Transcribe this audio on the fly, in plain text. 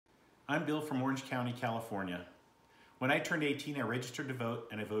I'm Bill from Orange County, California. When I turned 18, I registered to vote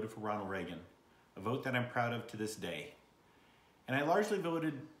and I voted for Ronald Reagan, a vote that I'm proud of to this day. And I largely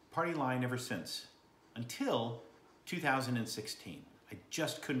voted party line ever since, until 2016. I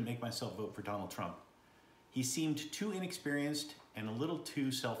just couldn't make myself vote for Donald Trump. He seemed too inexperienced and a little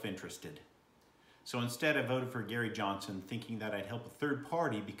too self-interested. So instead I voted for Gary Johnson, thinking that I'd help a third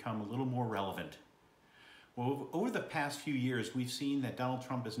party become a little more relevant. Well, over the past few years, we've seen that Donald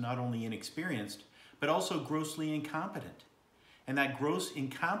Trump is not only inexperienced, but also grossly incompetent. And that gross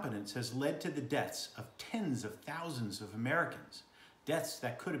incompetence has led to the deaths of tens of thousands of Americans, deaths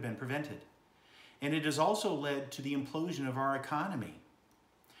that could have been prevented. And it has also led to the implosion of our economy.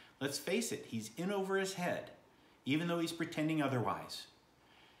 Let's face it, he's in over his head, even though he's pretending otherwise.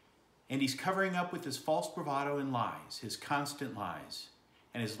 And he's covering up with his false bravado and lies, his constant lies.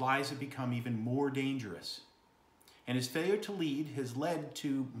 And his lies have become even more dangerous. And his failure to lead has led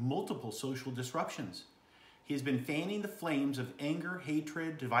to multiple social disruptions. He has been fanning the flames of anger,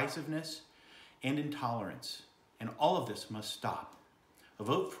 hatred, divisiveness, and intolerance. And all of this must stop. A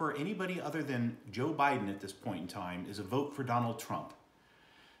vote for anybody other than Joe Biden at this point in time is a vote for Donald Trump.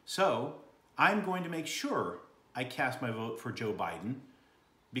 So I'm going to make sure I cast my vote for Joe Biden,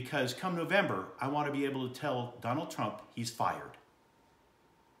 because come November, I want to be able to tell Donald Trump he's fired.